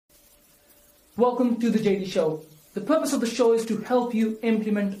Welcome to the JD Show. The purpose of the show is to help you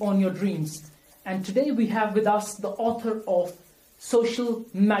implement on your dreams. And today we have with us the author of Social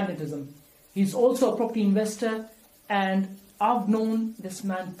Magnetism. He's also a property investor, and I've known this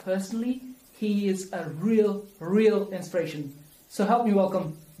man personally. He is a real inspiration. So help me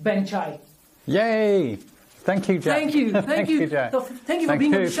welcome Ben Chai. Yay! Thank you, Jack. Thank you. Thank you, Jack. Thank you for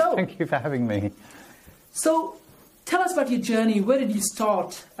being on the show. Thank you for having me. So tell us about your journey. Where did you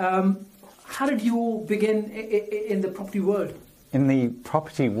start? How did you begin in the property world? In the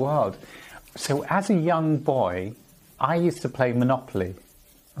property world. So as a young boy, I used to play Monopoly,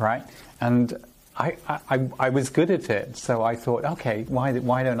 right? And I was good at it, so I thought, okay, why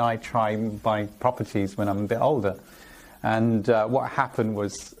don't I try buying properties when I'm a bit older? And what happened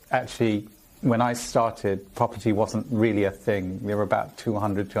was, actually, when I started, property wasn't really a thing. There were about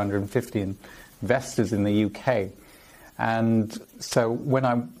 200, 250 investors in the UK. And so when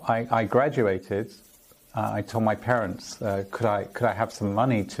I graduated, I told my parents, could I have some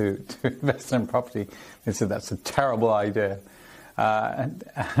money to invest in property? They said, that's a terrible idea.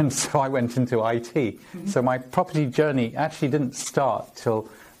 And so I went into IT. Mm-hmm. So my property journey actually didn't start till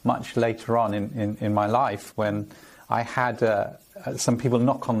much later on in my life, when I had some people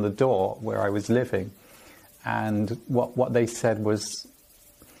knock on the door where I was living. And what they said was,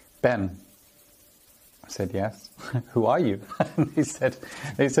 Ben. I said, yes. Who are you? And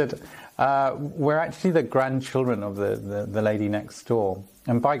they said, we're actually the grandchildren of the lady next door.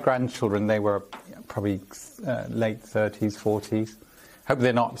 And by grandchildren, they were probably late 30s, 40s. Hope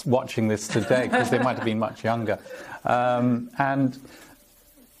they're not watching this today, because they might have been much younger. And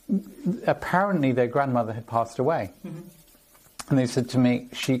apparently their grandmother had passed away. Mm-hmm. And they said to me,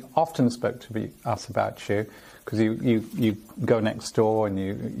 she often spoke to us about you, because you go next door and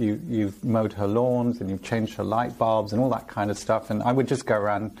you've mowed her lawns and you've changed her light bulbs and all that kind of stuff. And I would just go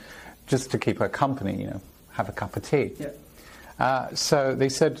around just to keep her company, have a cup of tea. Yeah. So they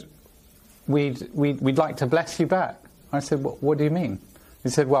said, we'd like to bless you back. I said, what do you mean? He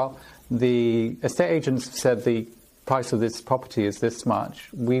said, well, the estate agents said the price of this property is this much.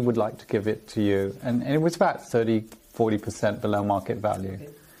 We would like to give it to you. And it was about 30-40% below market value. Okay.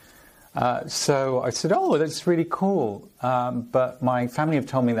 So I said, oh, that's really cool. But my family have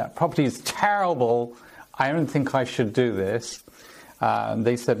told me that property is terrible. I don't think I should do this.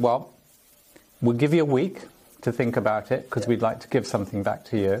 They said, well, we'll give you a week to think about it, because we'd like to give something back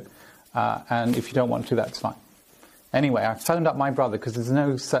to you. And if you don't want to, that's fine. Anyway, I phoned up my brother, because there's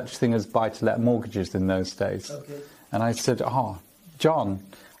no such thing as buy-to-let mortgages in those days. Okay. And I said, oh, John,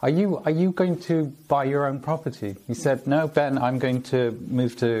 are you going to buy your own property? He said, no, Ben, I'm going to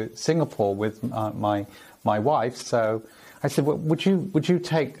move to Singapore with my wife. So I said, well, would you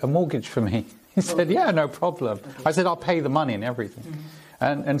take a mortgage for me? He said, yeah, no problem. Okay. I said, I'll pay the money and everything.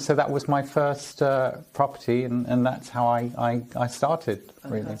 Mm-hmm. And so that was my first property, and that's how I started.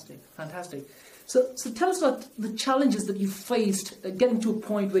 Fantastic, really. Fantastic. So tell us about the challenges that you faced getting to a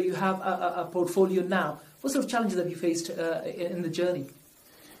point where you have a portfolio now. What sort of challenges have you faced in the journey?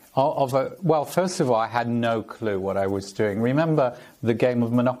 Well, first of all, I had no clue what I was doing. Remember the game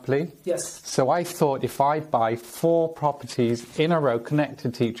of Monopoly? Yes. So I thought, if I buy 4 properties in a row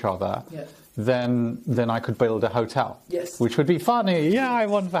connected to each other, yeah, then I could build a hotel. Yes. Which would be funny. Yeah, I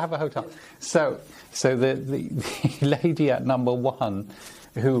want to have a hotel. Yes. So the lady at number 1,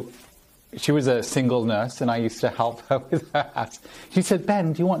 she was a single nurse, and I used to help her with her house. She said,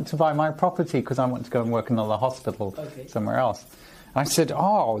 Ben, do you want to buy my property? Because I want to go and work in another hospital somewhere else. And I said,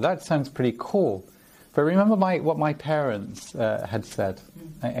 oh, that sounds pretty cool. But remember what my parents had said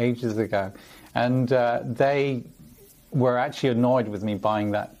ages ago. And they were actually annoyed with me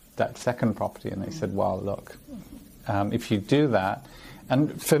buying that second property. And they said, well, look, if you do that...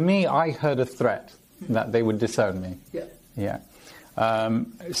 And for me, I heard a threat that they would disown me. Yeah. Yeah.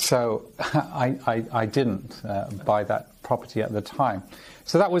 So I didn't buy that property at the time.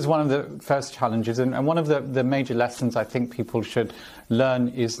 So that was one of the first challenges, and one of the major lessons I think people should learn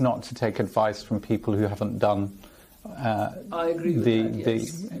is not to take advice from people who haven't done I agree with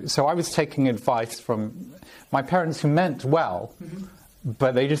that, yes. So I was taking advice from my parents, who meant well,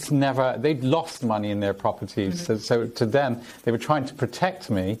 but they just they'd lost money in their properties. So to them, they were trying to protect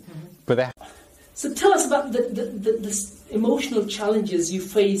me, but they... So tell us about the emotional challenges you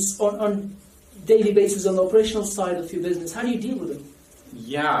face on daily basis on the operational side of your business. How do you deal with them?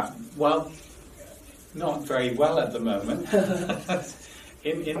 Yeah, well, not very well at the moment.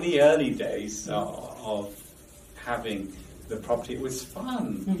 in the early days of having the property, it was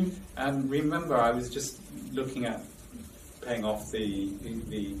fun. And remember, I was just looking at paying off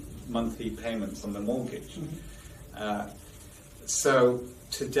the monthly payments on the mortgage. So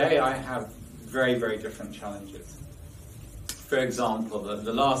today I have very, very different challenges. For example,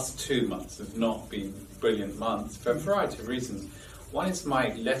 the last 2 months have not been brilliant months for a variety of reasons. One is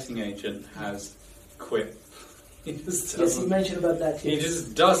my letting agent has quit. Yes, you mentioned about that. Yes. He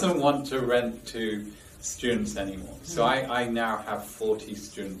just doesn't want to rent to students anymore. So I now have 40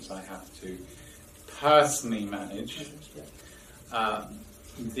 students I have to personally manage.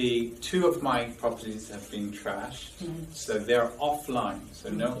 The 2 of my properties have been trashed, so they're offline, so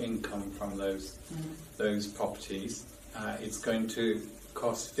no income from those properties. It's going to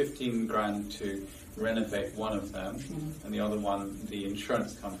cost 15 grand to renovate one of them, and the other one, the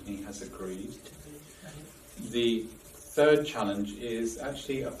insurance company has agreed. The third challenge is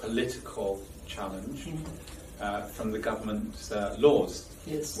actually a political challenge from the government's laws,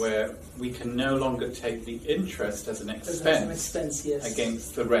 where we can no longer take the interest as an expense,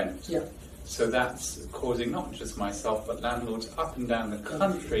 against the rent. Yeah. So that's causing not just myself, but landlords up and down the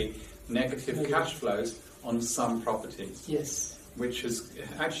country negative cash flows on some properties. Yes. Which has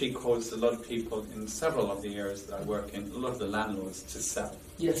actually caused a lot of people in several of the areas that I work in, a lot of the landlords to sell.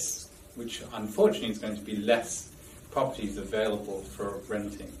 Yes. Which unfortunately is going to be less properties available for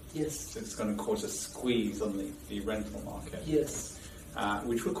renting. Yes. So it's going to cause a squeeze on the rental market. Yes.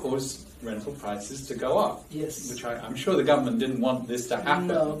 Which will cause rental prices to go up. Yes. Which I'm sure the government didn't want this to happen.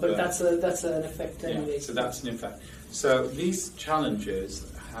 No, but that's an effect anyway. Yeah, so that's an effect. So these challenges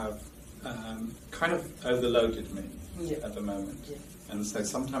have kind of overloaded me at the moment. Yeah. And so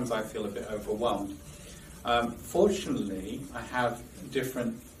sometimes I feel a bit overwhelmed. Fortunately, I have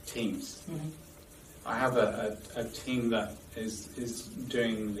different teams. I have a team that is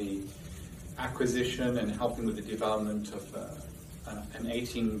doing the acquisition and helping with the development of an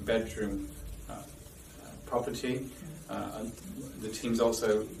 18-bedroom property. The team's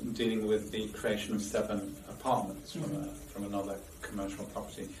also dealing with the creation of 7 apartments from another commercial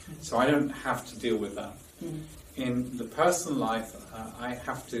property. So I don't have to deal with that. In the personal life, I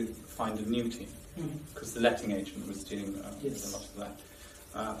have to find a new team because the letting agent was dealing with a lot of that.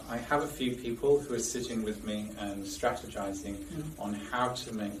 I have a few people who are sitting with me and strategizing on how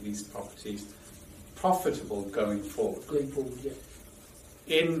to make these properties profitable going forward.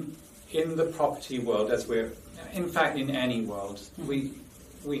 In the property world, as we're, in fact, in any world, we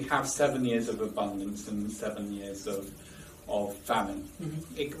have 7 years of abundance and 7 years of famine.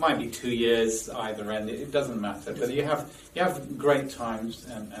 It might be 2 years either end. It doesn't matter. But you have great times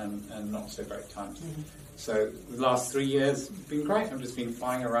and not so great times. So the last 3 years have been great. I've just been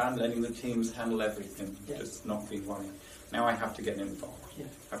flying around, letting the teams handle everything, just not being worried. Now I have to get involved.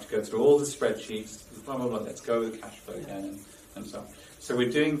 I have to go through all the spreadsheets, blah, blah, blah, let's go with the cash flow again, and so on. So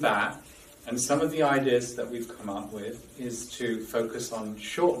we're doing that, and some of the ideas that we've come up with is to focus on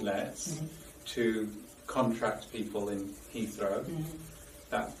short lets to contract people in Heathrow.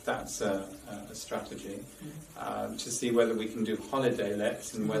 That's a strategy. To see whether we can do holiday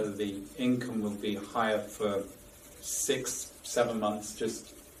lets and whether the income will be higher for 6-7 months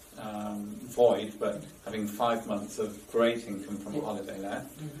just void, but having 5 months of great income from a holiday let,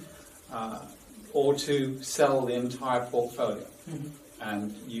 or to sell the entire portfolio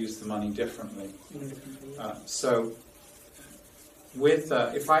and use the money differently. So with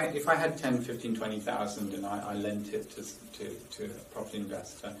if I had 10, 15, 20,000 and I lent it to a property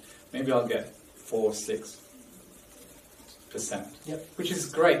investor, maybe I'll get 4-6%, which is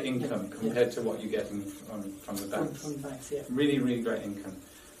great income compared to what you're getting from the banks. From banks, Really, really great income.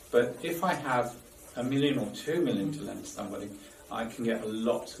 But if I have $1 million or $2 million to lend to somebody, I can get a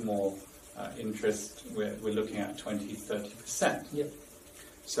lot more interest. We're looking at 20-30%.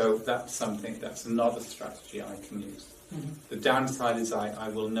 So that's another strategy I can use. The downside is I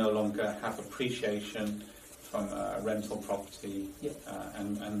will no longer have appreciation from rental property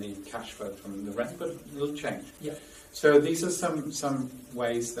and the cash flow from the rent, but it'll change. So these are some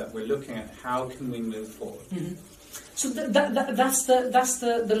ways that we're looking at how can we move forward. So that's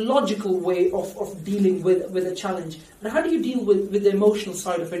the logical way of dealing with a challenge. But how do you deal with the emotional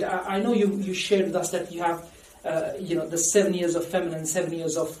side of it? I know you shared with us that you have the 7 years of famine and 7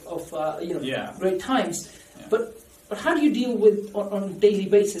 years of great times. But how do you deal with on a daily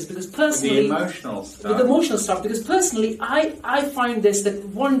basis? Because personally, with the emotional stuff. Because personally, I find this that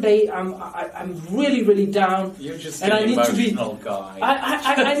one day I'm really down. You're just and an I need emotional to be, guy.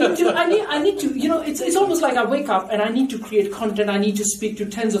 I need to. It's almost like I wake up and I need to create content. I need to speak to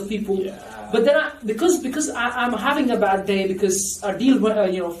tens of people. But then because I'm having a bad day because a deal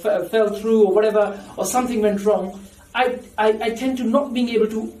fell through or whatever, or something went wrong, I tend to not being able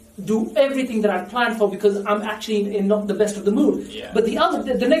to do everything that I planned for because I'm actually in not the best of the mood. Yeah. But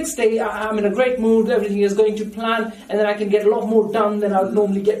the next day I'm in a great mood, everything is going to plan, and then I can get a lot more done than I would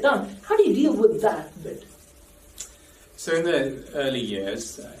normally get done. How do you deal with that bit? So in the early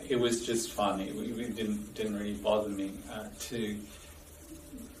years, it was just fun. It didn't really bother me.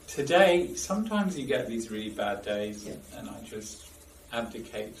 Today, sometimes you get these really bad days, and I just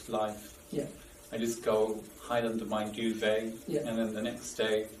abdicate life. Yeah. I just go hide under my duvet, and then the next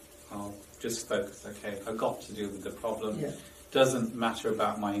day I'll just focus. Okay, I've got to deal with the problem. Yeah. Doesn't matter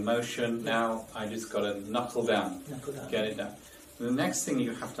about my emotion. Now I just got to knuckle down, get it done. And the next thing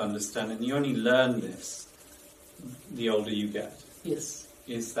you have to understand, and you only learn this the older you get, is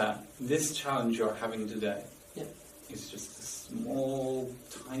that this challenge you're having today is just a small,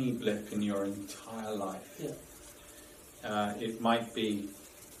 tiny blip in your entire life. It might be,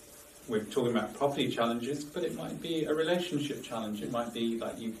 we're talking about property challenges, but it might be a relationship challenge. It might be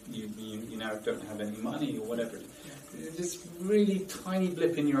like you now don't have any money or whatever. It's this really tiny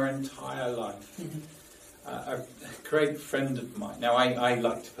blip in your entire life. A great friend of mine, now I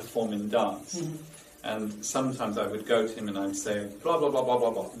like to perform in dance, and sometimes I would go to him and I'd say, blah, blah, blah, blah,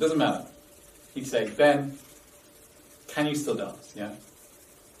 blah, blah. It doesn't matter. He'd say, Ben, can you still dance? Yeah.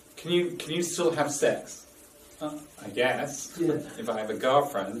 Can you still have sex? I guess. If I have a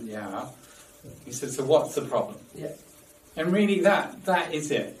girlfriend, yeah. He said, so what's the problem? And really that is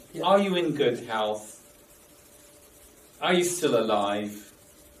it. Are you in good health? Are you still alive?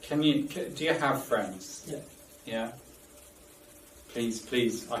 Do you have friends? Yeah.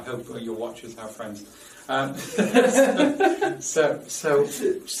 Please, I hope your watchers have friends.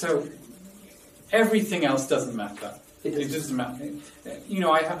 So everything else doesn't matter. It doesn't matter. You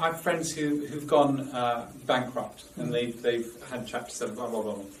know, I have friends who've gone bankrupt, and they've had Chapter 7, blah, blah,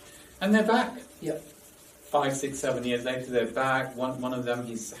 blah. And they're back. 5, 6, 7 years later, they're back. One of them,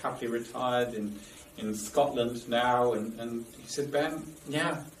 he's happily retired in Scotland now, and he said, Ben,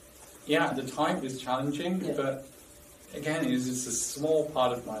 at the time it was challenging, but again, it was just a small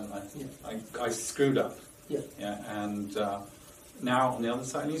part of my life. I screwed up. And now on the other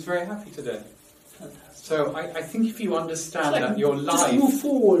side, and he's very happy today. So I think if you understand that your life, just move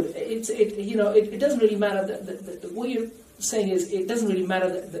forward. It doesn't really matter. What you're saying is, it doesn't really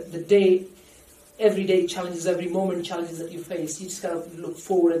matter the everyday challenges, every moment challenges that you face. You just gotta look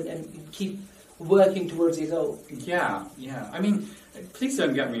forward and keep working towards your goal. Yeah. I mean, please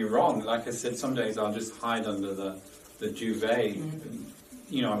don't get me wrong. Like I said, some days I'll just hide under the duvet.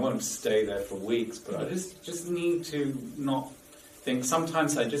 You know, I won't stay there for weeks, but I just need to not think.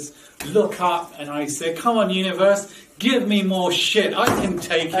 Sometimes I just look up and I say, come on, universe, give me more shit. I can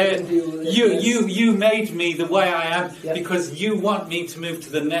take it. You made me the way I am because you want me to move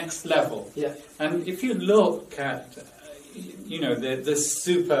to the next level. And if you look at, the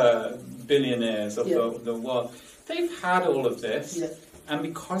super billionaires of the world, they've had all of this. And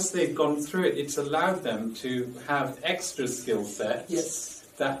because they've gone through it, it's allowed them to have extra skill sets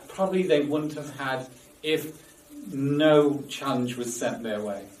that probably they wouldn't have had if no challenge was sent their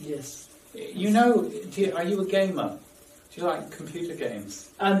way. You know, are you a gamer? Do you like computer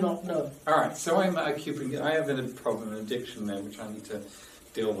games? I'm not, no. Alright, so I have a problem, an addiction there, which I need to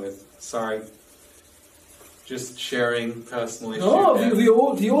deal with. Sorry. Just sharing personal issues. No,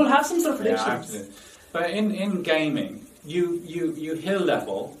 we all have some sort of addictions. Yeah, absolutely. But in gaming, you hit a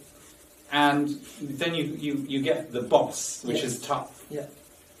level, and then you get the boss, which is tough.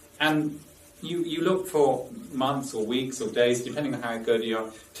 And you look for months or weeks or days, depending on how good you are,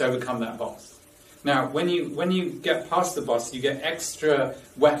 to overcome that boss. Now, when you get past the boss, you get extra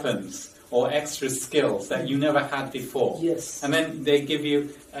weapons or extra skills that you never had before. And then they give you,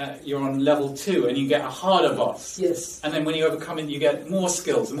 you're on level 2, and you get a harder boss. And then when you overcome it, you get more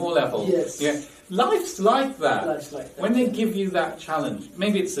skills, more levels. Life's like that. When they give you that challenge,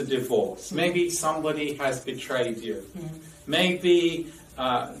 maybe it's a divorce, maybe somebody has betrayed you, maybe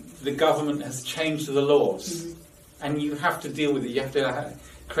the government has changed the laws, and you have to deal with it. You have to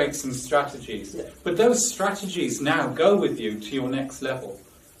create some strategies. But those strategies now go with you to your next level.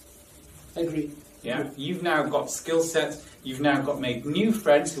 Agreed. You've now got skill sets. You've now made new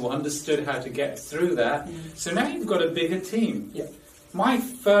friends who understood how to get through that. So now you've got a bigger team. My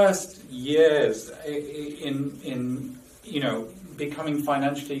first years in becoming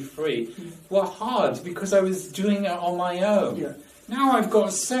financially free were hard because I was doing it on my own. Now I've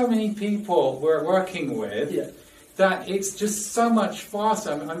got so many people we're working with that it's just so much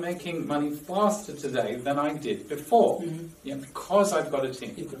faster. I'm making money faster today than I did before. Because I've got a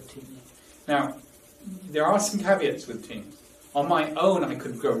team. You've got a team. Now, there are some caveats with teams. On my own, I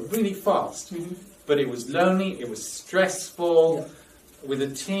could go really fast, but it was lonely, it was stressful. with a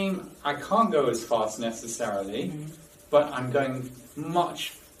team, I can't go as fast necessarily, but I'm going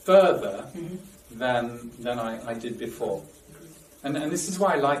much further than I did before. And this is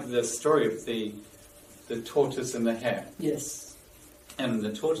why I like the story of the tortoise and the hare. Yes. And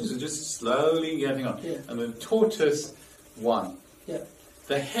the tortoise is just slowly getting on. Yeah. And the tortoise won. Yeah.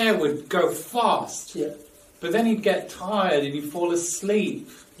 The hare would go fast. Yeah. But then he'd get tired and he'd fall asleep.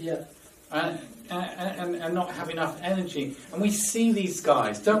 Yeah. And not have enough energy. And we see these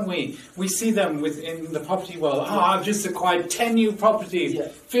guys, don't we? We see them in the property world. I've just acquired 10 new properties,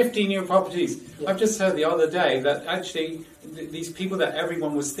 50 new properties. I've just heard the other day that actually these people that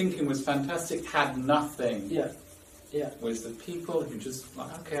everyone was thinking was fantastic had nothing. Yeah. Yeah. Was the people who just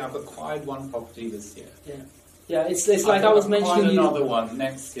like, okay, I've acquired one property this year. Yeah. Yeah, it's like I was mentioning. Another one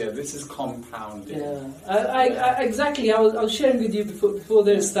next year. This is compounding. Yeah, I exactly. I was sharing with you before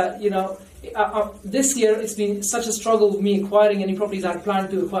this that this year it's been such a struggle with me acquiring any properties. I planned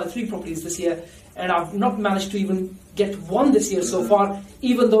to acquire 3 properties this year, and I've not managed to even get one this year so far.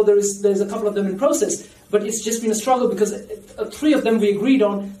 Even though there's a couple of them in process, but it's just been a struggle because 3 of them we agreed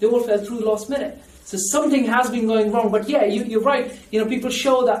on, they all fell through last minute. So something has been going wrong, but yeah, you're right. People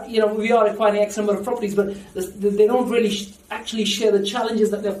show that we are acquiring X number of properties, but they don't really actually share the challenges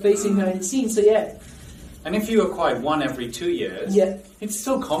that they're facing behind the scenes. So yeah. And if you acquired one every 2 years, it's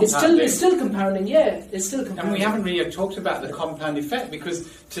still compounding. It's still compounding. Yeah, it's still compounding. And we haven't really talked about the compound effect because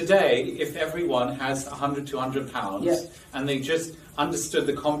today, if everyone has £100, £200, and they just understood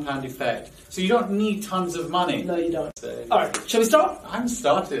the compound effect, so you don't need tons of money. No, you don't. So, all right, shall we start? I'm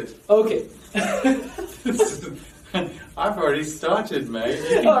started. Okay. I've already started, mate.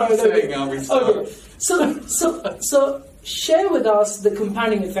 You right, saying I'll be started. Okay. So share with us the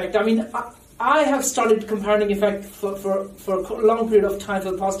compounding effect. I mean, I have studied compounding effect for a long period of time,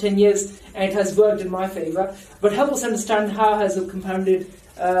 for the past 10 years, and it has worked in my favour. But help us understand, how has the compounded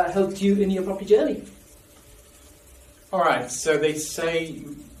helped you in your property journey? All right, so they say,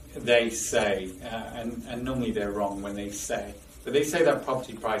 and normally they're wrong when they say, but they say that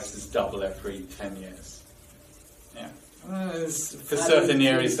property prices double every 10 years. Yeah. For certain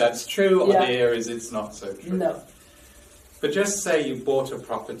areas that's true, other areas it's not so true. No. But just say you bought a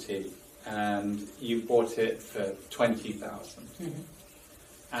property and you bought it for 20,000,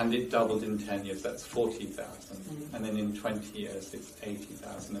 and it doubled in 10 years, that's 40,000, and then in 20 years it's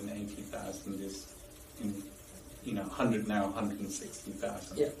 80,000, and 80,000 is, 100 now,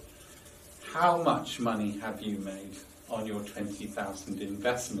 160,000. Yeah. How much money have you made on your 20,000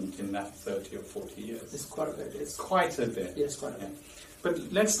 investment in that 30 or 40 years? It's quite a bit. It's quite a bit. Yes, quite a bit. But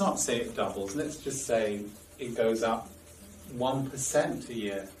let's not say it doubles. Let's just say it goes up 1% a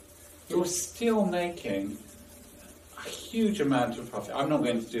year. You're still making a huge amount of profit. I'm not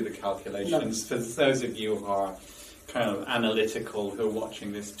going to do the calculations. For those of you who are kind of analytical who are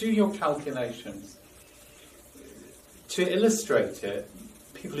watching this, do your calculations. To illustrate it,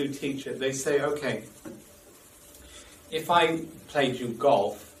 people who teach it, they say, okay, if I played you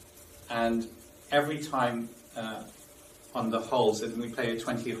golf, and every time on the holes, and we play a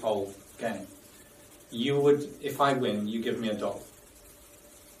 20-hole game, you would, if I win, you give me $1.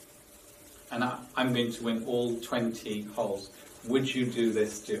 And I'm going to win all 20 holes. Would you do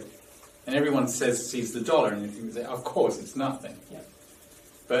this deal? And everyone sees the dollar, and you think, of course, it's nothing. Yeah.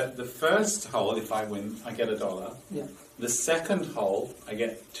 But the first hole, if I win, I get $1. Yeah. The second hole, I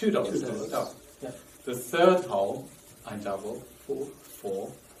get $2. $2. Yeah. The third hole, I double.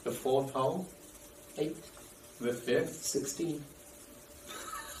 4. The fourth hole, 8. The fifth, 16.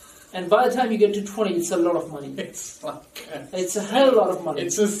 And by the time you get to 20, it's a lot of money. It's like it's a hell of a lot of money.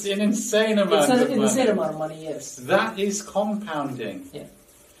 It's an insane amount of money. It's an insane amount of money, yes. That is compounding. Yeah.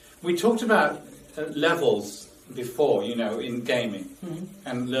 We talked about levels before, in gaming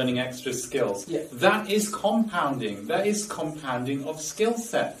and learning extra skills. Yeah. That is compounding. That is compounding of skill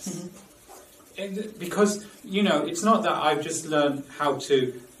sets. Because, it's not that I've just learned how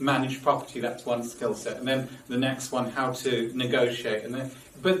to manage property, that's one skill set, and then the next one, how to negotiate,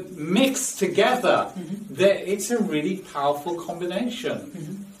 but mixed together, it's a really powerful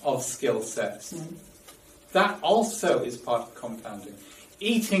combination of skill sets. That also is part of compounding.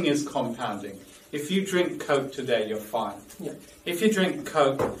 Eating is compounding. If you drink Coke today, you're fine. Yeah. If you drink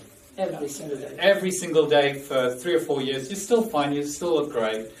Coke every single day for 3 or 4 years, you're still fine, you still look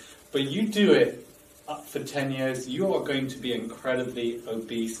great. But you do it for 10 years, you are going to be incredibly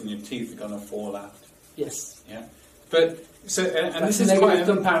obese and your teeth are going to fall out. Yes. Yeah. But so, and this is quite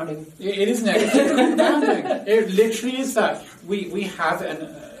compounding. It is negative compounding. It literally is that. We have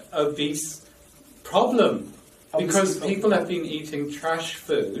an obese problem because people have been eating trash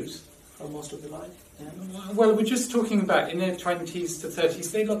food for most of their life. Yeah. Well, we're just talking about in their 20s to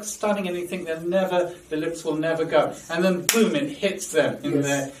 30s, they look stunning and they think their lips will never go. And then, boom, it hits them in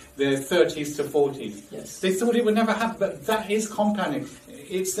their 30s to 40s. Yes. They thought it would never happen, but that is compounding.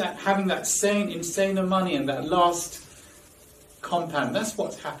 It's that having that insane of money and that last compound. That's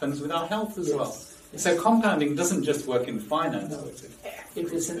what happens with our health as well. Yes. So compounding doesn't just work in finance. No.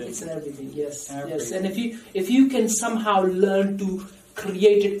 It's in everything, yes. Yes. And if you can somehow learn to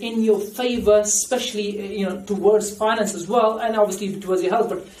create it in your favor, especially towards finance as well, and obviously towards your health,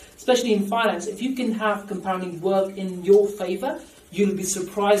 but especially in finance, if you can have compounding work in your favor, you'll be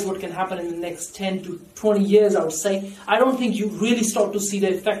surprised what can happen in the next 10 to 20 years, I would say. I don't think you really start to see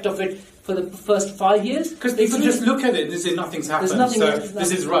the effect of it for the first 5 years. Because people just look at it and say nothing's happened,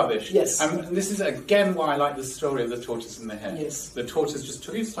 this is rubbish. Yes. And this is again why I like the story of the tortoise and the hare. Yes. The tortoise just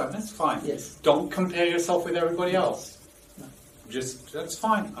took his time, that's fine. Yes. Don't compare yourself with everybody else. That's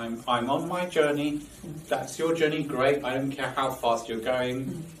fine. I'm on my journey. That's your journey. Great. I don't care how fast you're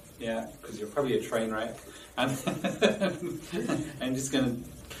going. Yeah, because you're probably a train wreck. And I'm just going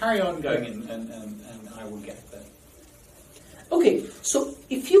to carry on going, and I will get there. Okay. So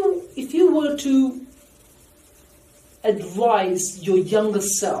if you were to advise your younger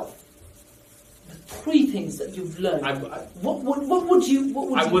self, the 3 things that you've learned, what would you?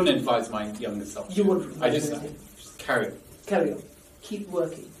 I wouldn't advise my younger self. You wouldn't. I just carry on. Carry on. Keep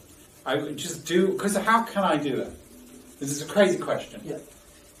working. I would just do, because how can I do that? This is a crazy question. Yeah.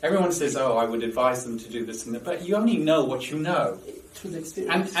 Everyone says, oh, I would advise them to do this and that, but you only know what you know. Through the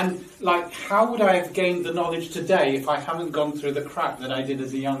experience. And like, how would I have gained the knowledge today if I haven't gone through the crap that I did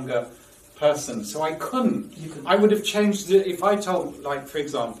as a younger person? So I couldn't. I would have changed it if I told, like, for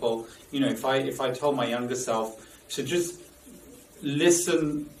example, if I told my younger self to just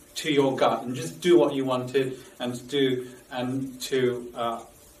listen to your gut and just do what you wanted and to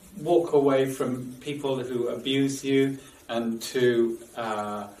walk away from people who abuse you and to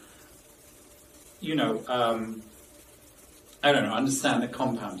I don't know, understand the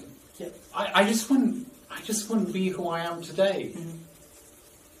compounding. Yeah. I just wouldn't be who I am today. Mm-hmm.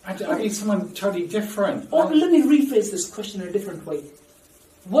 I'd be someone totally different. Or let me rephrase this question in a different way.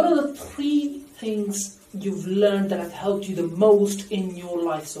 What are the 3 things you've learned that have helped you the most in your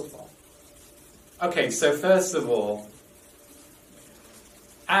life so far? Okay, so first of all,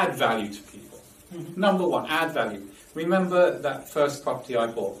 add value to people. Mm-hmm. Number 1, add value. Remember that first property I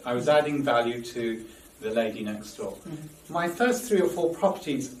bought? I was adding value to the lady next door. Mm-hmm. My first 3 or 4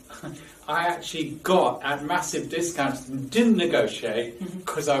 properties I actually got at massive discounts and didn't negotiate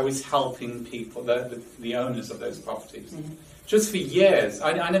because I was helping people, the owners of those properties. Mm-hmm. Just for years.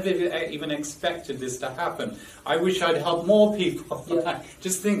 I never even expected this to happen. I wish I'd helped more people. Yeah.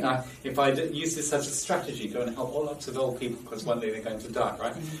 Just think, if I use this as a strategy, go and help all lots of old people because one day they're going to die,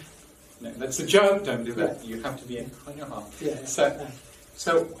 right? Mm-hmm. No, that's a joke, don't do that. Yeah. You have to be on your heart. Yeah.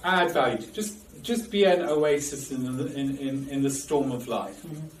 So add value. Just be an oasis in the storm of life.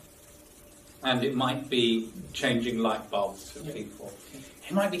 Mm-hmm. And it might be changing light bulbs for people.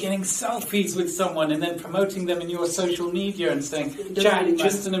 It might be getting selfies with someone and then promoting them in your social media and saying, Jack,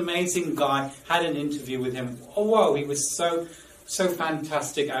 just an amazing guy, had an interview with him. Oh, whoa, he was so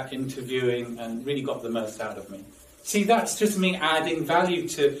fantastic at interviewing and really got the most out of me. See, that's just me adding value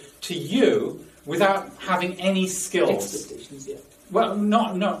to you without having any skills. Expectations, yeah. Well,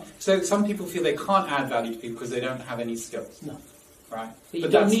 not. So some people feel they can't add value to people because they don't have any skills. No. Right? But you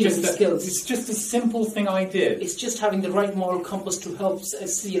don't need any skills. It's just a simple thing I did. It's just having the right moral compass to help.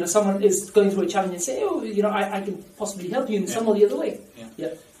 Someone is going through a challenge and say, oh, I can possibly help you in some or the other way.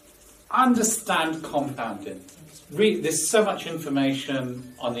 Yeah. Understand compounding. There's so much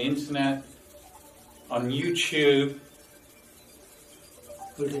information on the internet, on YouTube.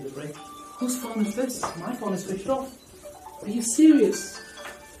 We'll take a break. Whose phone is this? My phone is switched off. Are you serious?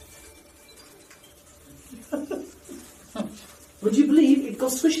 Would you believe it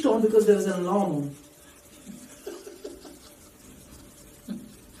got switched on because there was an alarm on?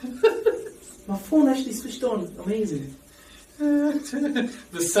 My phone actually switched on. Amazing.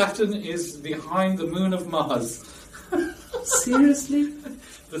 The Saturn is behind the moon of Mars. Seriously?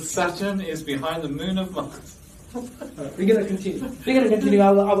 The Saturn is behind the moon of Mars. Right, we're going to continue.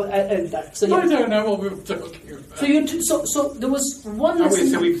 I will edit that. So, I don't know what we were talking about. So there was one lesson.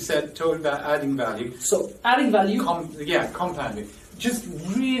 So we've talked about adding value. So adding value. Compounding. Just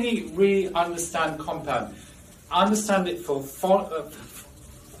really, really understand compound. Understand it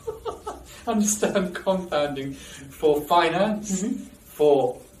understand compounding for finance,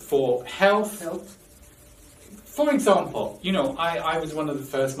 for health. For example, I was one of the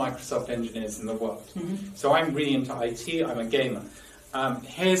first Microsoft engineers in the world. Mm-hmm. So I'm really into IT, I'm a gamer.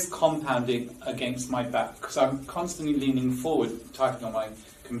 here's compounding against my back, because I'm constantly leaning forward, typing on my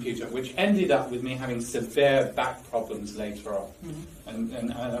computer, which ended up with me having severe back problems later on.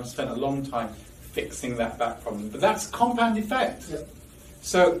 And I've spent a long time fixing that back problem. But that's compound effect. Yep.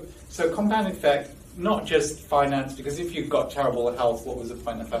 So compound effect, not just finance, because if you've got terrible health, what was the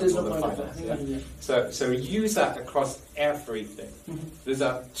point of having all the finance? So use that across everything. Those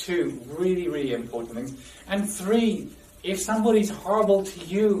are two really, really important things. And three, if somebody's horrible to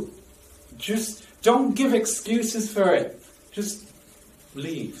you, just don't give excuses for it. Just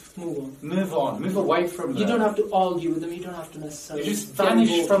leave. Move on. Move away from them. You don't have to argue with them. You don't have to necessarily... You just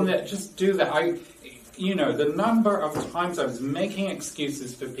vanish from that. Just do that. The number of times I was making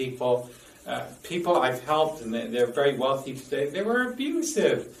excuses for people, people I've helped, and they're very wealthy today, they were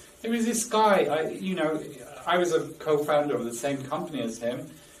abusive. There was this guy, I was a co-founder of the same company as him,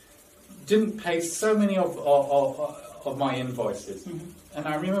 didn't pay so many of my invoices. And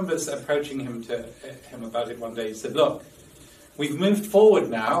I remember approaching him about it one day. He said, look, we've moved forward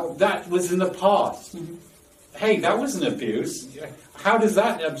now. That was in the past. Hey, that was an abuse. How does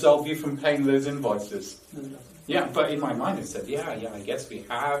that absolve you from paying those invoices? Yeah, but in my mind it said, yeah, I guess we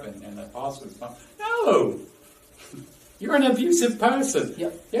have, and the past was not. No! You're an abusive person.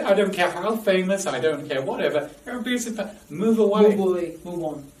 Yeah, I don't care how famous, I don't care whatever. You're an abusive person. Move away. Move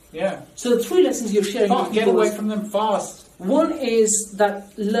on. Yeah. So the three lessons you're sharing with Get away from them fast. One is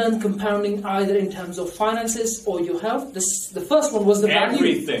that learn compounding either in terms of finances or your health. The first one was the value.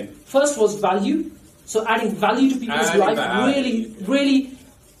 Everything. First was value. So adding value to people's life.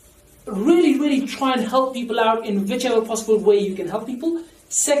 Really try and help people out in whichever possible way you can help people.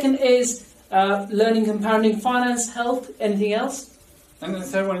 Second is learning compounding, finance, health, anything else. And the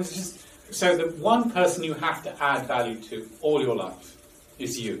third one is just, so the one person you have to add value to all your life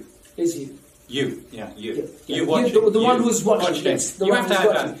is you. You. You watching. The one who's watching. Yes, you have to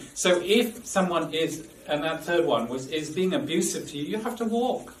add value. So if someone is, and that third one is being abusive to you, you have to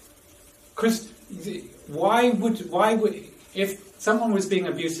walk. Because why would, if someone was being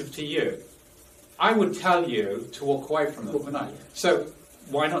abusive to you, I would tell you to walk away from them, wouldn't I? So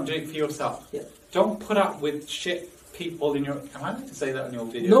why not do it for yourself? Don't put up with shit people in your... Am I allowed to say that on your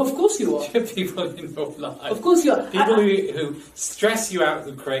video? No, of course you are. People in your life. Of course you are. People who stress you out,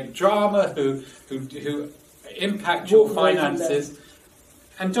 who create drama, who impact your finances.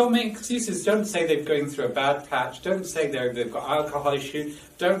 And don't make excuses. Don't say they're going through a bad patch. Don't say they've got alcohol issues.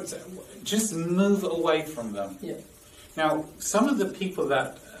 Just move away from them. Now, some of the people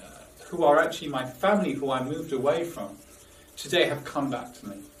that who are actually my family, who I moved away from, today have come back to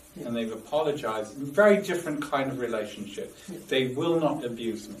me. And they've apologized. Very different kind of relationship. They will not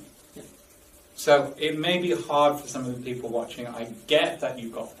abuse me. So it may be hard for some of the people watching. I get that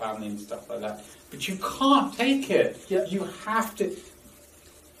you've got family and stuff like that. But you can't take it. You have to...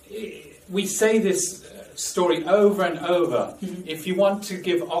 We say this story over and over. If you want to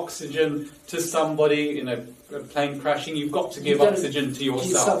give oxygen to somebody in a plane crashing, you've got to give oxygen to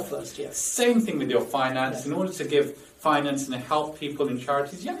yourself. First, Same thing with your finance. In order to give finance and help people in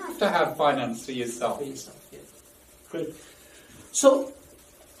charities, you have to have finance for yourself. Great. So,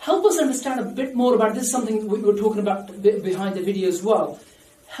 help us understand a bit more about this, something we were talking about behind the video as well.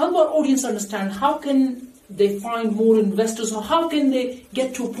 Help our audience understand how can they find more investors, or how can they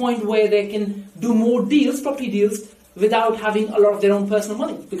get to a point where they can do more deals, property deals, without having a lot of their own personal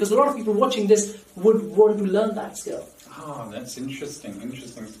money? Because a lot of people watching this would want to learn that skill. Oh, that's interesting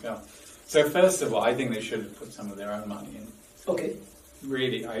skill. So first of all, I think they should have put some of their own money in. Okay.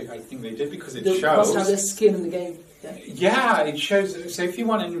 Really, I think they did, because it they shows... must have their skin in the game. Yeah, it shows... So if you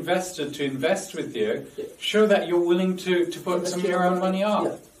want an investor to invest with you, show that you're willing to put some of your own money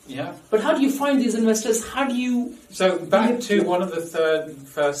up. Yeah. But how do you find these investors? How do you... So back to one of the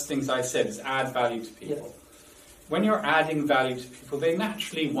first things I said is add value to people. When you're adding value to people, they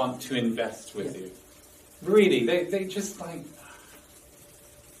naturally want to invest with you. Really, they just like...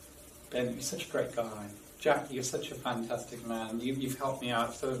 Ben, you're such a great guy. Jack, you're such a fantastic man. You've helped me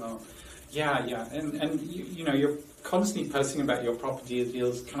out so much. Yeah. And you're constantly posting about your property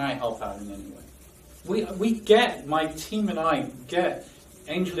deals. Can I help out in any way? We get, my team and I get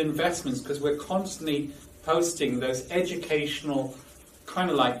angel investments because we're constantly posting those educational kind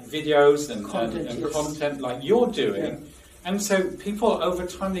of like videos and content like you're doing. And so people over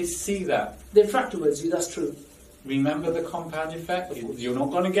time, they see that. They attract towards you, that's true. Remember the compound effect? You're not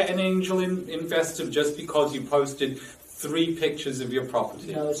going to get an angel investor just because you posted 3 pictures of your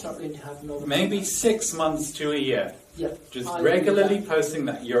property. No, it's not going to happen over Maybe 6 months to a year. Yeah. Just regularly posting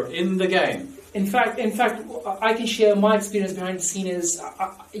that. You're in the game. In fact, I can share my experience behind the scene is,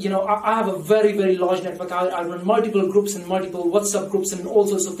 I have a very, very large network. I run multiple groups and multiple WhatsApp groups and all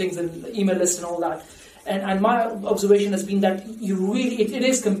sorts of things and email lists and all that. And my observation has been that it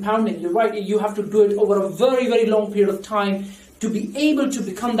is compounding. You're right. You have to do it over a very, very long period of time to be able to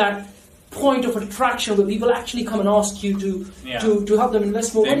become that point of attraction where people actually come and ask you to help them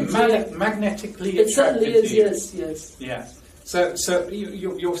invest more money. Magnetically it certainly is. Yes. So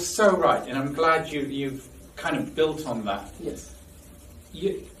you're so right, and I'm glad you've kind of built on that. Yes.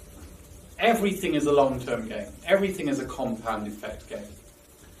 Everything is a long-term game. Everything is a compound effect game.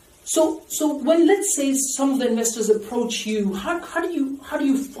 So when, let's say, some of the investors approach you, how do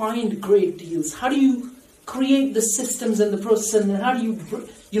you find great deals? How do you create the systems and the process, and how do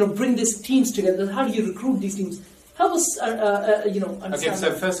you bring these teams together? How do you recruit these teams? Help us understand. Okay,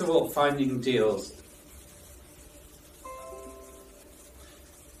 so first of all, finding deals.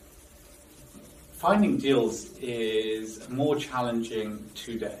 Finding deals is more challenging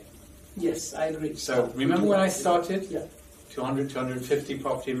today. Yes, I agree. So remember when I started? Yeah. 200, 250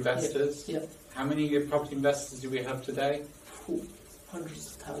 property investors. Yeah. How many property investors do we have today? Hundreds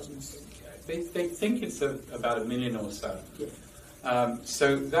of thousands. They think it's about 1 million or so. Yeah.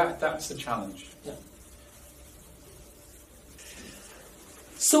 So that's a challenge. Yeah.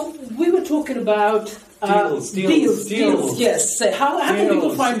 So we were talking about deals. Yes. So how can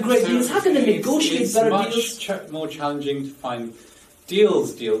people find great deals? How can they negotiate better deals? It's more challenging to find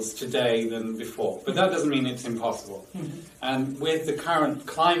deals today than before, but that doesn't mean it's impossible. Mm-hmm. And with the current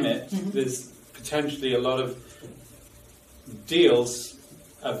climate, there's potentially a lot of deals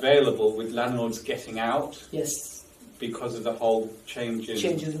available with landlords getting out. Yes. Because of the whole changes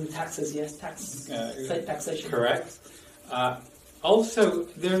in taxes. Yes, taxation. Correct. Also,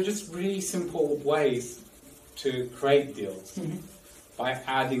 there are just really simple ways to create deals. Mm-hmm. By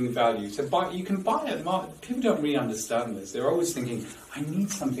adding value. So you can buy at market. People don't really understand this. They're always thinking, I need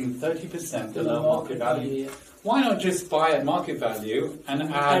something 30% below market value. Yeah. Why not just buy at market value and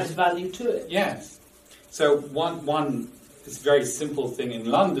add value to it? Yes. So one this very simple thing in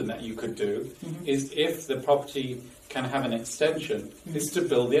London that you could do is, if the property can have an extension, is to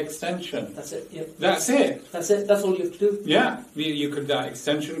build the extension. That's it. Yep. That's it. That's it. That's all you have to do. Yeah. You could, that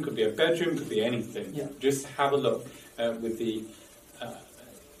extension could be a bedroom, could be anything. Yeah. Just have a look with the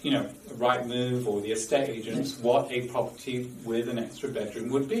right move or the estate agents, what a property with an extra bedroom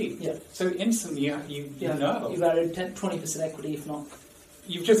would be. Yeah. So instantly you know. You've added 20% equity, if not.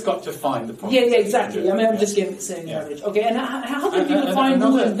 You've just got to find the property. Yeah, exactly. I mean, I'm just saying the average. Okay, and how can people find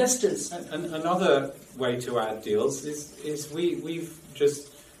more investors? Another way to add deals is we've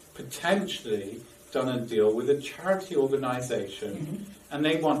just potentially done a deal with a charity organisation, and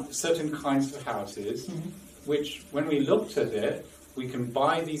they want certain kinds of houses, which, when we looked at it, we can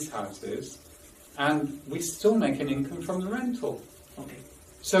buy these houses, and we still make an income from the rental. Okay.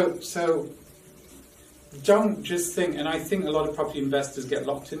 So don't just think, and I think a lot of property investors get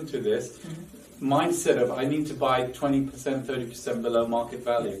locked into this mindset of, I need to buy 20%, 30% below market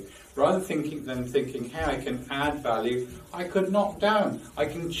value. Rather than thinking, hey, I can add value, I could knock down, I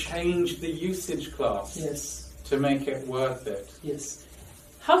can change the usage class to make it worth it. Yes.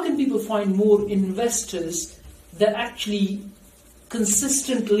 How can people find more investors that actually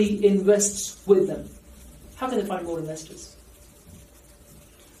consistently invests with them? How can they find more investors?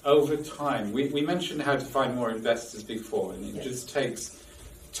 Over time. We mentioned how to find more investors before, and it just takes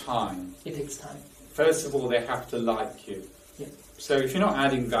time. It takes time. First of all, they have to like you. Yeah. So if you're not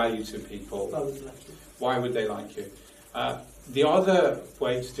adding value to people, why would they like you? The other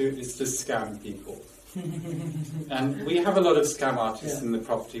way to do it is to scam people. And we have a lot of scam artists in the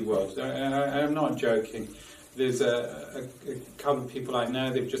property world. I'm not joking. There's a couple of people I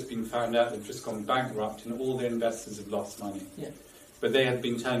know, they've just been found out, they've just gone bankrupt, and all their investors have lost money. Yeah. But they had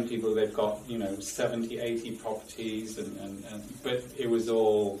been telling people they've got, 70, 80 properties, but it was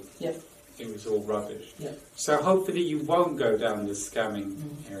all rubbish. Yeah. So hopefully you won't go down the scamming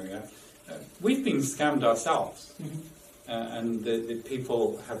area. We've been scammed ourselves, and the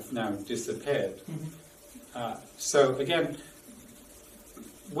people have now disappeared. So again,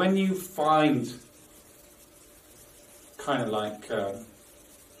 when you find kind of like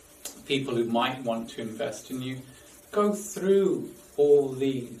people who might want to invest in you, go through all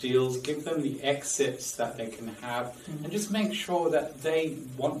the deals, give them the exits that they can have, and just make sure that they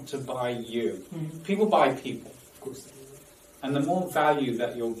want to buy you. People buy people, of course. And the more value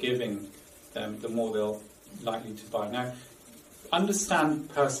that you're giving them, the more they'll likely to buy. Now, understand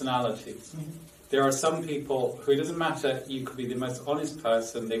personalities. There are some people who, it doesn't matter, you could be the most honest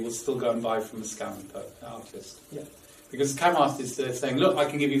person, they will still go and buy from a scam artist. Yeah. Because scam artists, they're saying, look, I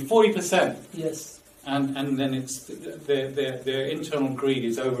can give you 40%. Yes. And then it's their internal greed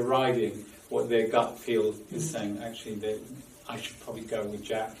is overriding what their gut feel is saying. Actually, I should probably go with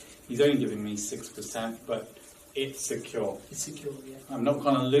Jack. He's only giving me 6%, but it's secure. It's secure, yeah. I'm not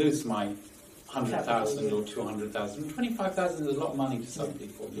going to lose my 100,000 Capital, or 200,000. 25,000 is a lot of money to some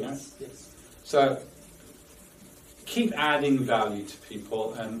people, you know? Yes. So keep adding value to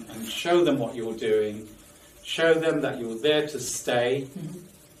people and show them what you're doing. Show them that you're there to stay.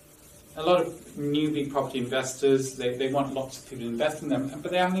 A lot of newbie property investors, they want lots of people to invest in them,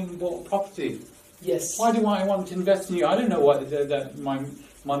 but they haven't even bought property. Yes. Why do I want to invest in you? I don't know what that my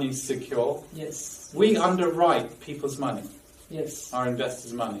money's secure. Yes. We underwrite people's money. Yes. Our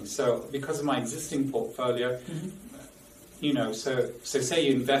investors' money. So because of my existing portfolio, you know, so say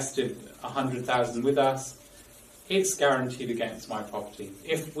you invested 100,000 with us, it's guaranteed against my property.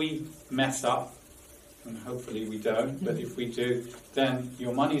 If we mess up, and hopefully we don't, but if we do, then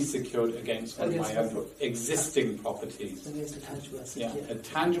your money is secured against one of my own existing properties. Against a tangible asset. Yeah, a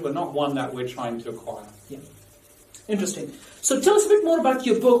tangible, not one that we're trying to acquire. Yeah. Interesting. So tell us a bit more about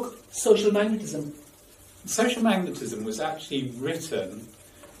your book, Social Magnetism. Social Magnetism was actually written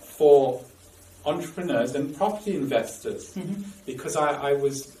for entrepreneurs and property investors because I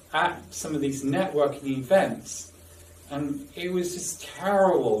was at some of these networking events and it was just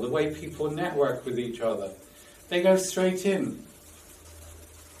terrible the way people network with each other. They go straight in.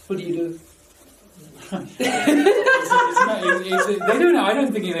 What do you do? They don't. I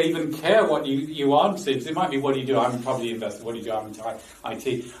don't think they even care what you answer. It might be, what do you do? I'm a property investor. What do you do? I'm in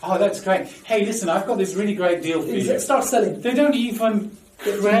IT. Oh, that's great. Hey, listen, I've got this really great deal for you. Start selling. They don't even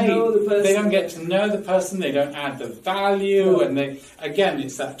they don't get to know the person. They don't add the value, and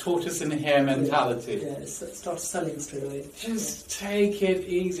it's that tortoise and hare mentality. Yeah, start selling straight away. Just take it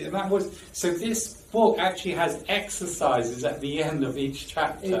easy. And so this book actually has exercises at the end of each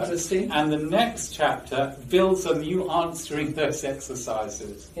chapter. Interesting. And the next chapter builds on you answering those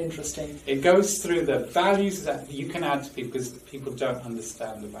exercises. Interesting. It goes through the values that you can add to people because people don't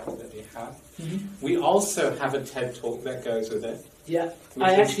understand the value that they have. We also have a TED Talk that goes with it. Yeah,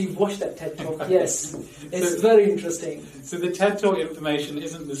 I actually watched that TED Talk, yes. It's very interesting. So the TED Talk information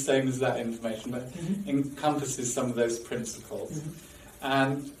isn't the same as that information, but encompasses some of those principles.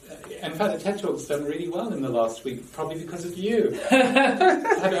 And in fact, the TED Talk's done really well in the last week, probably because of you.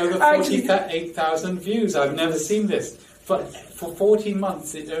 It's had over 48,000 views. I've never seen this. But for 14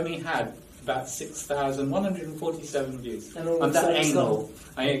 months, it only had about 6,147 views. And that angle.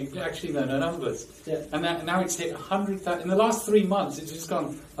 I actually know the numbers. Yeah. And now it's hit 100,000. In the last 3 months, it's just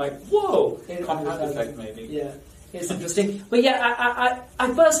gone like, whoa! Compound effect, maybe. Yeah, it's interesting. But yeah,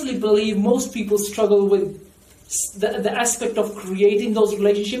 I personally believe most people struggle with the aspect of creating those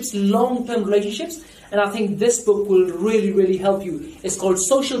relationships, long-term relationships, and I think this book will really, really help you. It's called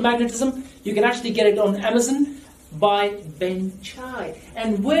Social Magnetism. You can actually get it on Amazon by Ben Chai.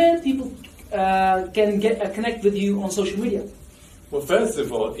 And where people can connect with you on social media? Well, first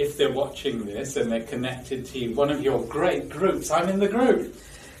of all, if they're watching this and they're connected to one of your great groups, I'm in the group.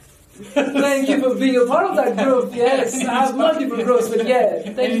 Thank you for being a part of that group. Yes, I have multiple groups, but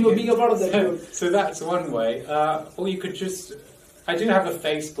thank you for being a part of that group. So that's one way. Or you could I do have a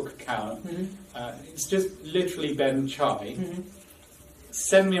Facebook account. It's just literally Ben Chai.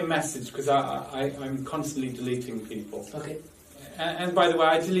 Send me a message because I'm constantly deleting people. Okay. And by the way,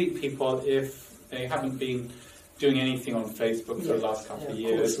 I delete people if they haven't been doing anything on Facebook for the last couple of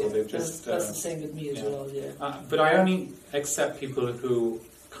years, or they've just. That's the same with me as well. Yeah. But I only accept people who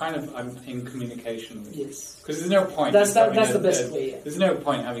kind of I'm in communication with. Yes. Because there's no point. That's the best way. There's no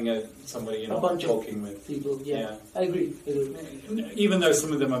point having somebody you're not talking with. People. Yeah. I agree. Even though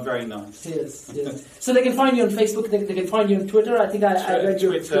some of them are very nice. Yes. So they can find you on Facebook. They can find you on Twitter. I think I read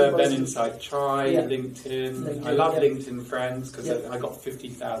your Twitter, Ben Insight Chai, LinkedIn. I love LinkedIn Friends because I got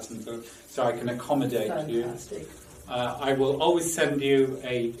 50,000, so I can accommodate Fantastic. you. I will always send you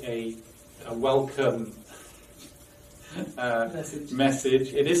a welcome.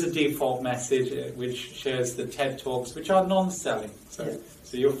 Message. It is a default message which shares the TED Talks, which are non-selling. So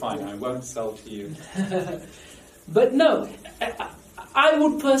you're fine. I won't sell to you. But no, I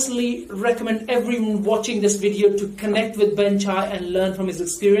would personally recommend everyone watching this video to connect with Ben Chai and learn from his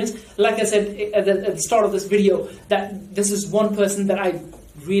experience. Like I said at the start of this video, that this is one person that I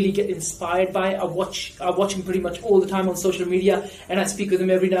really get inspired by. I watch him pretty much all the time on social media, and I speak with him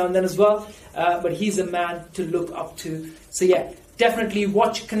every now and then as well. But he's a man to look up to. So definitely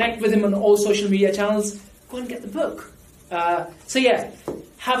connect with him on all social media channels. Go and get the book.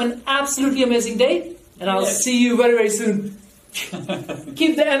 Have an absolutely amazing day, and I'll see you very, very soon.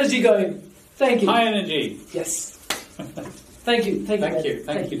 Keep the energy going. Thank you. High energy. Yes. Thank you.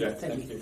 Thank you, Jack. Thank you.